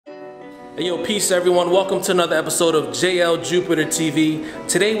Hey yo, peace everyone. Welcome to another episode of JLJupiterTV.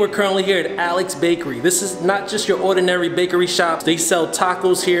 Today we're currently here at Alex Bakery. This is not just your ordinary bakery shop. They sell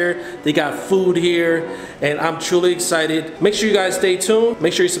tacos here, they got food here, and I'm truly excited. Make sure you guys stay tuned.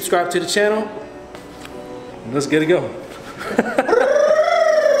 Make sure you subscribe to the channel. Let's get it going.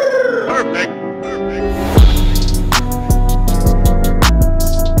 Perfect.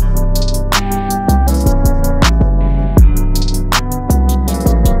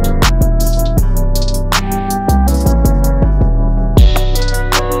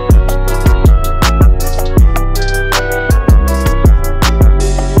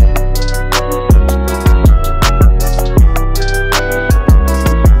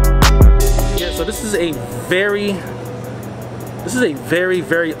 This is a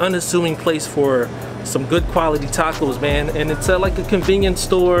very unassuming place for some good quality tacos, man. And it's like a convenience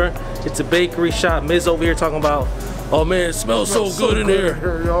store. It's a bakery shop. Miz over here talking about, oh man, it smells so good in here.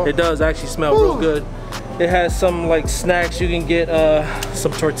 It does actually smell real good. It has some like snacks you can get,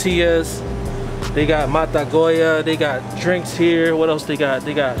 some tortillas. They got matagoya. They got drinks here. What else they got?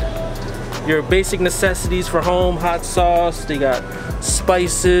 They got your basic necessities for home, hot sauce. They got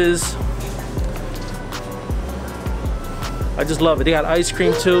spices. I just love it. They got ice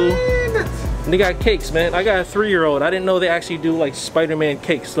cream too. And they got cakes, man. I got a 3-year-old. I didn't know they actually do like Spider-Man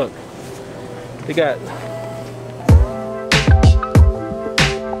cakes. Look. They got...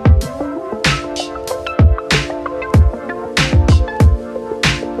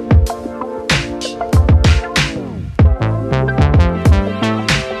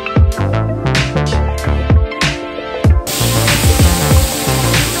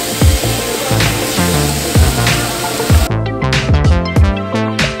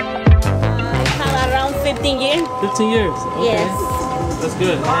 Around 15 years. 15 years. Okay. Yes. That's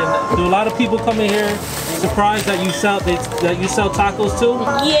good. And do a lot of people come in here surprised that you sell tacos too?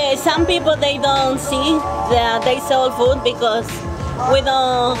 Yeah, some people they don't see that they sell food because we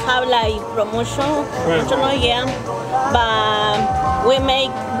don't have like promotion, yeah. But we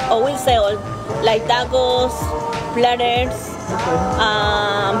make or we sell like tacos, platters,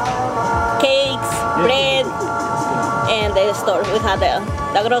 cakes, bread, and the store. We have the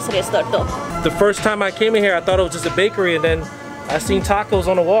grocery store too. The first time I came in here, I thought it was just a bakery, and then I seen tacos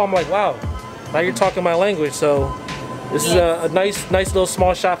on the wall. I'm like, wow, now you're talking my language. So this is a nice little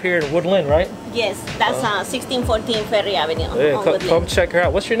small shop here in Woodlynne, right? Yes, that's 1614 Ferry Avenue. Yeah, come check her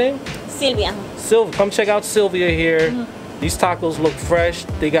out. What's your name? Sylvia. Sylvia. Come check out Sylvia here. These tacos look fresh.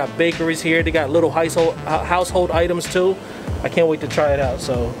 They got bakeries here. They got little household items too. I can't wait to try it out.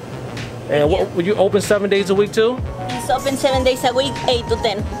 So, and will you open 7 days a week too? It's open 7 days a week, 8 to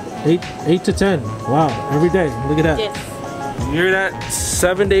 10. 8 to 10. Wow, every day. Look at that. Yes. You hear that?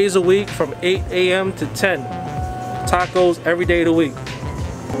 7 days a week from 8 a.m. to 10. Tacos every day of the week.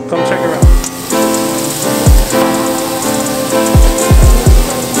 Come check her out.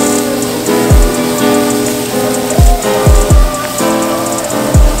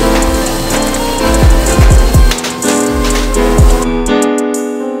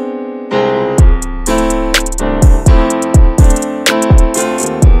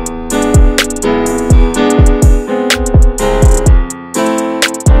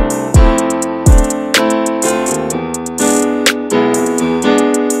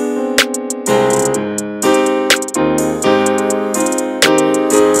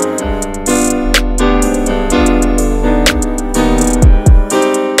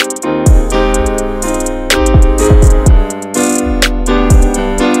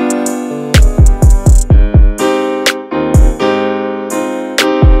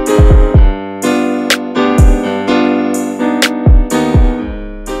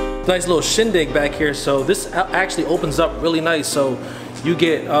 Nice little shindig back here. So this actually opens up really nice. So you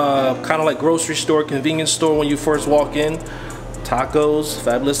get kind of like grocery store, convenience store when you first walk in. Tacos,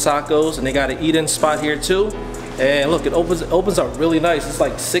 fabulous tacos, and they got an eat-in spot here too. And look, it opens up really nice. It's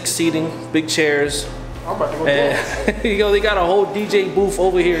like 6 seating, big chairs. And you know, they got a whole DJ booth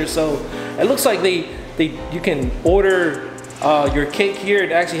over here. So it looks like you can order your cake here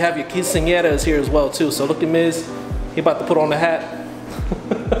and actually have your quinceañeras here as well too. So look at Miz, he about to put on the hat.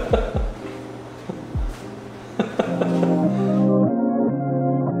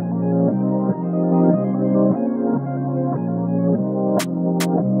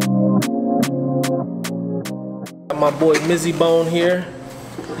 My boy Mizzy Bone here.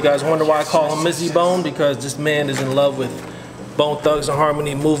 You guys wonder why I call him Mizzy Bone? Because this man is in love with Bone Thugs and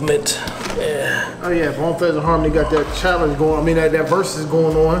Harmony movement. Yeah. Oh yeah, Bone Thugs and Harmony got that challenge going. I mean that versus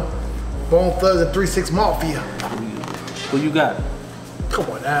going on. Bone Thugs and 3-6 Mafia. Who you got? Come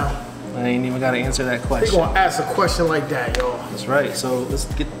on now. I ain't even got to answer that question. He gonna ask a question like that, y'all. That's right. So let's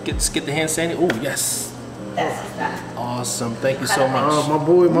get the hand sandy. Oh yes. Awesome. Thank you so much. My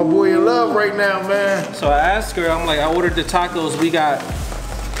boy in love right now, man. So I asked her. I'm like, I ordered the tacos. We got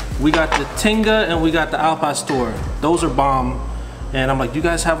the tinga and we got the al pastor. Those are bomb. And I'm like, you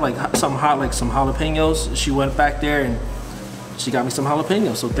guys have like something hot, like some jalapenos? She went back there and she got me some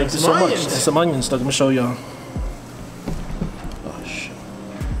jalapenos. So thank you so much. And some onions. Let me show y'all. Oh shit.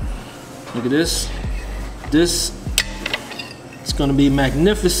 Look at this. This is gonna be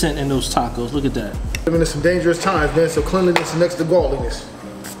magnificent in those tacos. Look at that. Living in some dangerous times, man. So cleanliness is next to godliness.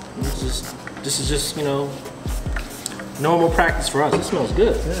 This is just, you know, normal practice for us. It smells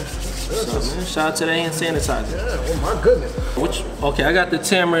good. Yeah. So, man, shout out to the hand sanitizer. Yeah, oh my goodness. Okay, I got the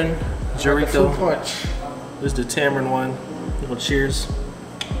tamarind Jarrito. Fruit punch. This is the tamarind one. Well, cheers.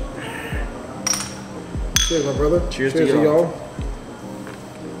 Cheers, my brother. Cheers to y'all.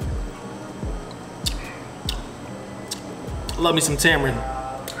 Love me some tamarind.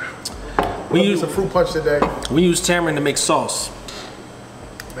 We use some fruit punch today. We use tamarind to make sauce.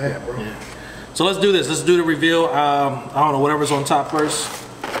 Man, bro. Yeah. So let's do this. Let's do the reveal. I don't know, whatever's on top first.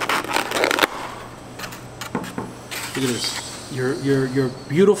 Look at this. Your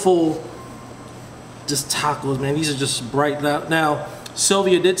beautiful just tacos, man. These are just bright. Now,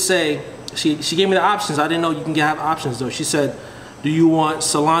 Sylvia did say, she gave me the options. I didn't know you can have options though. She said, do you want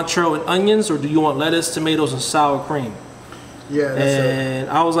cilantro and onions or do you want lettuce, tomatoes, and sour cream? Yeah, that's and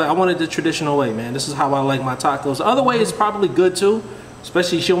I was like, I wanted the traditional way, man. This is how I like my tacos. The other way is probably good too.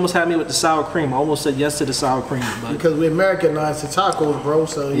 Especially, she almost had me with the sour cream. I almost said yes to the sour cream. But because we Americanized the tacos, bro.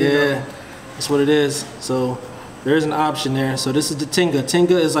 So you know. That's what it is. So there's an option there. So this is the tinga.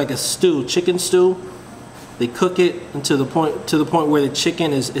 Tinga is like a stew, chicken stew. They cook it to the point where the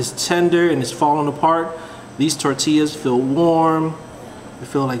chicken is tender and it's falling apart. These tortillas feel warm. I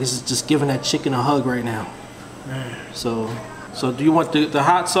feel like this is just giving that chicken a hug right now. Man. So do you want the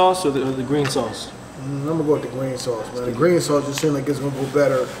hot sauce or the green sauce? I'm gonna go with the green sauce, man. The green sauce just seems like it's gonna go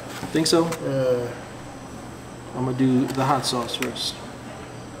better. Think so? Yeah. I'm gonna do the hot sauce first.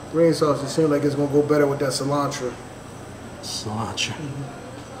 Green sauce just seems like it's gonna go better with that cilantro. Cilantro.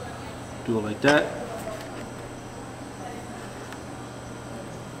 Do it like that.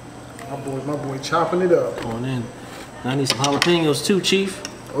 My boy chopping it up. Going in. Now I need some jalapenos too, Chief.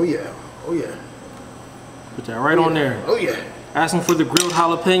 Oh yeah. Oh yeah. Put that right on there. Oh yeah. Asking for the grilled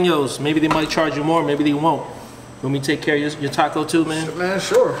jalapenos. Maybe they might charge you more, maybe they won't. Want me to take care of your taco too, man? Man,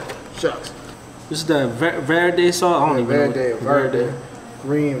 sure. Shucks. This is the Verde sauce. I don't even know. Verde.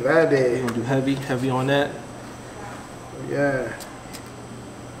 Green Verde. We're gonna do heavy on that. Oh yeah.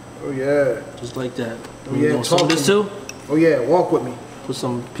 Oh yeah. Just like that. Oh yeah. Want some of this too? Oh yeah. Walk with me. Put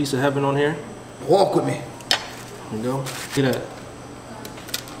some piece of heaven on here. Walk with me. There you go. Look at that.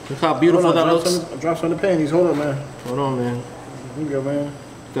 Look how beautiful that looks. Drop some of the panties. Hold on, man. Hold on, man. Here you go, man.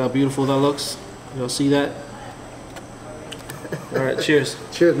 Look how beautiful that looks. Y'all see that? All right, cheers.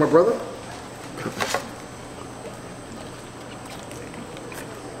 Cheers, my brother.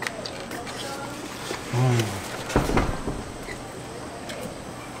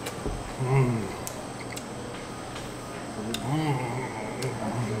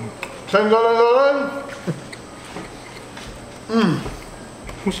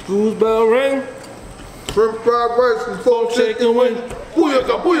 School's bell ring. Shrimp fried rice and full chicken wing.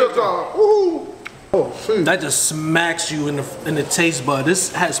 Booyaka, booyaka. Woohoo! Oh, sweet. That just smacks you in the taste bud.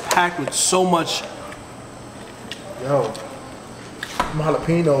 This has packed with so much. Yo, some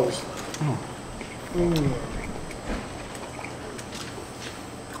jalapenos.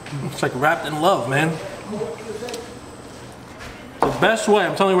 It's like wrapped in love, man. The best way,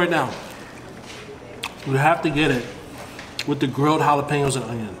 I'm telling you right now, you have to get it with the grilled jalapenos and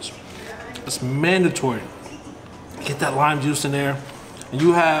onions. It's mandatory. Get that lime juice in there, and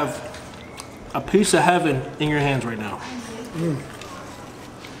you have a piece of heaven in your hands right now.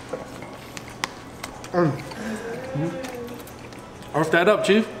 Earth that up,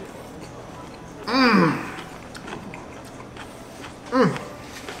 Chief.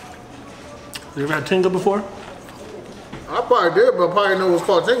 You ever had tinga before? I probably did, but I probably know what's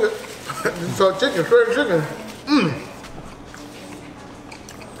called tinga. It's called chicken, straight chicken.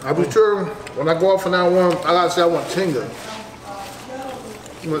 I'll be sure when I go out for now one, I gotta say I want tinga.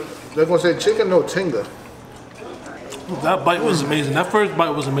 They're gonna say chicken, no tinga. That bite was amazing. That first bite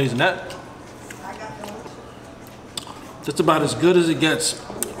was amazing. That's about as good as it gets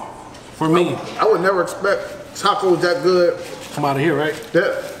for me. I would never expect tacos that good. Come out of here, right?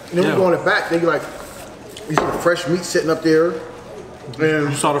 Then we go in the back, they be like, you see the fresh meat sitting up there.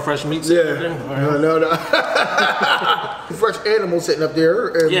 And you saw the fresh meat? Yeah. Right. No. Fresh. animals sitting up there.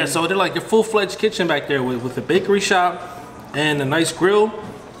 And yeah, so they're like a full-fledged kitchen back there with a bakery shop and a nice grill.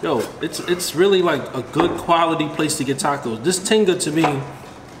 Yo, it's really like a good quality place to get tacos. This tinga to me,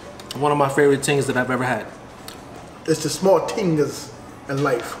 one of my favorite things that I've ever had. It's the small tingas in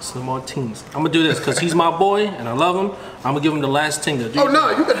life. Small tings. I'm gonna do this because he's my boy and I love him. I'm gonna give him the last tinga. Oh no,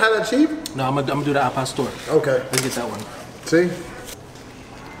 you can have that, Chief. No, I'm gonna do the al pastor. Okay. Let's get that one. See?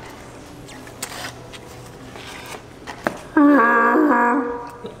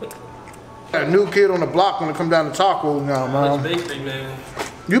 Got a new kid on the block when it come down to tacos now, man. Bakery, man.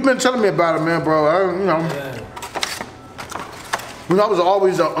 You've been telling me about it, man, bro. You know, I was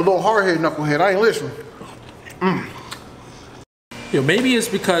always a little hard-headed knucklehead. I ain't listening. Yo, maybe it's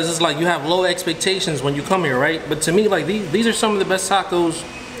because it's like you have low expectations when you come here, right? But to me, like these are some of the best tacos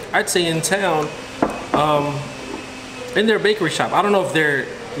I'd say in town. In their bakery shop. I don't know if they're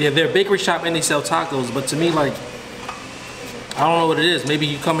a bakery shop and they sell tacos, but to me, like, I don't know what it is. Maybe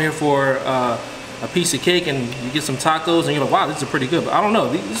you come here for a piece of cake and you get some tacos and you're like, wow, this is pretty good. But I don't know.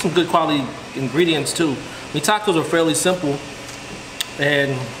 These are some good quality ingredients too. I mean, tacos are fairly simple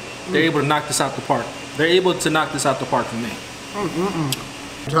and they're able to knock this out the park. They're able to knock this out the park for me.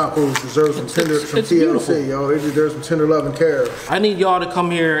 Tacos deserve some tender, some TLC, y'all. They deserve some tender love and care. I need y'all to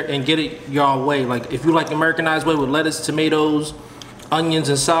come here and get it y'all way. Like, if you like Americanized way with lettuce, tomatoes, onions,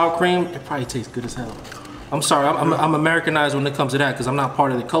 and sour cream, it probably tastes good as hell. I'm sorry, I'm Americanized when it comes to that because I'm not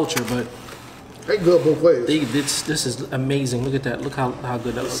part of the culture, but they good both ways. This is amazing. Look at that. Look how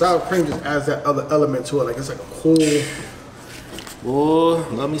good that looks. Sour cream just adds that other element to it. Like, it's like a cool. Oh,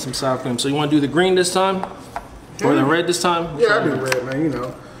 love me some sour cream. So you want to do the green this time? Or the red this time? Yeah, I do red, man, you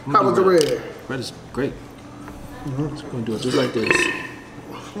know. How was the red? Red is great. So we're going to do it just like this.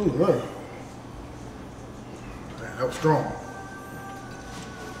 Ooh, man. That was strong.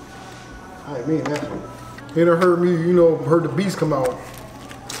 I ain't mean that. It done heard me, you know, heard the beast come out.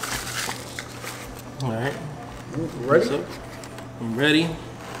 All right. Ready? I'm ready.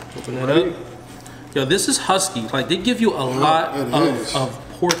 Open that up. Yo, this is husky. Like, they give you a lot of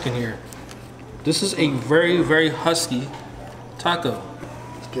pork in here. This is a very, very husky taco.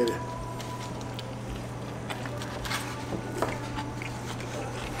 Let's get it.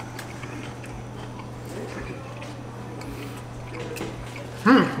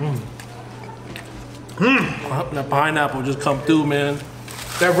 That pineapple just come through, man.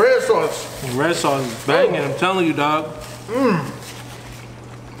 That red sauce. The red sauce is banging, I'm telling you, dog.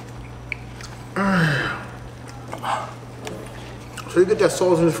 So you get that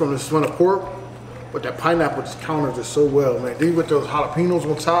sauciness from the pork, but that pineapple just counters it so well, man. Then you get those jalapenos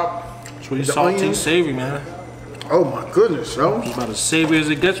on top. It's really salty and savory, man. Oh my goodness, yo. It's about as savory as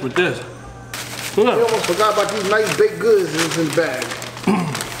it gets with this. We almost forgot about these nice baked goods in the bag.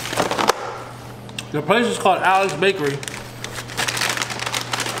 The place is called Alex Bakery.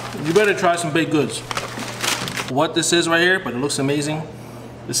 You better try some baked goods. What this is right here, but it looks amazing.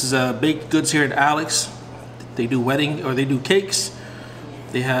 This is baked goods here at Alex. They do wedding, or they do cakes.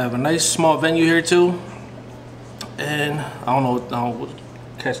 They have a nice small venue here too. And I don't know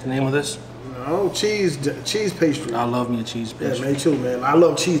catch the name of this. No, cheese pastry. I love me a cheese pastry. Yeah, me too, man. I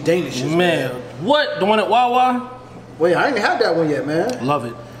love cheese danishes. Man, what? The one at Wawa? Wait, I ain't had that one yet, man. Love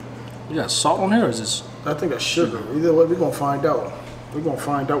it. You got salt on here, or is this? I think that's sugar. Either way, we're gonna find out. We're gonna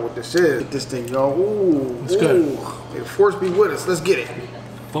find out what this is. This thing, y'all. Ooh, it's good. Hey, force be with us. Let's get it.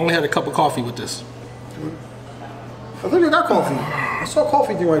 I've only had a cup of coffee with this. I think I got coffee. I saw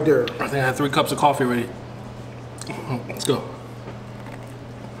coffee thing right there. I think I had 3 cups of coffee already. Let's go.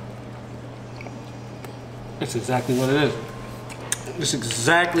 That's exactly what it is. It's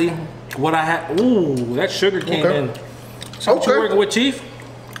exactly what I had. Ooh, that sugar came in. So what you working with, Chief?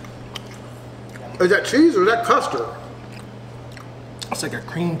 Is that cheese or is that custard? It's like a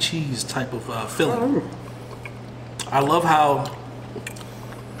cream cheese type of filling. I love how...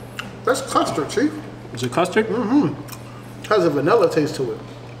 That's custard, Chief. Is it custard? Mm-hmm. Has a vanilla taste to it.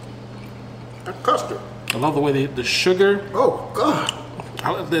 That's custard. I love the way the sugar... Oh, God.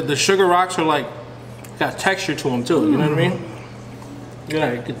 The sugar rocks are like... got texture to them too, you know what I mean?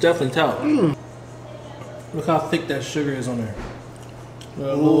 Yeah, you can definitely tell. Look how thick that sugar is on there.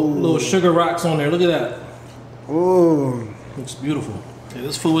 Little sugar rocks on there, look at that. Ooh. Looks beautiful. Yeah,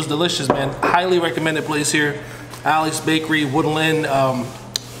 this food was delicious, man. Highly recommended place here. Alex Bakery, Woodlynne,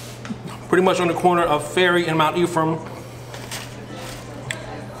 pretty much on the corner of Ferry and Mount Ephraim.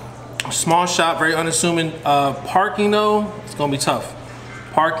 Small shop, very unassuming. Parking though, it's gonna be tough.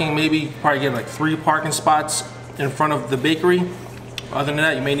 Parking, maybe probably get like 3 parking spots in front of the bakery. Other than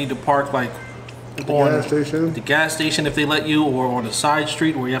that, you may need to park like gas station. The gas station if they let you, or on the side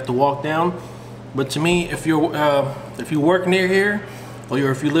street where you have to walk down. But to me, if you're if you work near here, or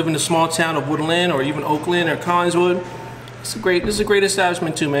if you live in the small town of Woodlynne or even Oakland or Collinswood, this is a great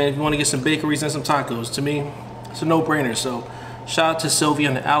establishment too, man. If you want to get some bakeries and some tacos, to me, it's a no-brainer. So shout out to Sylvia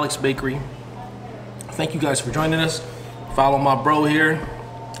and the Alex Bakery. Thank you guys for joining us. Follow my bro here.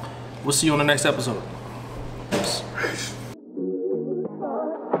 We'll see you on the next episode. Peace.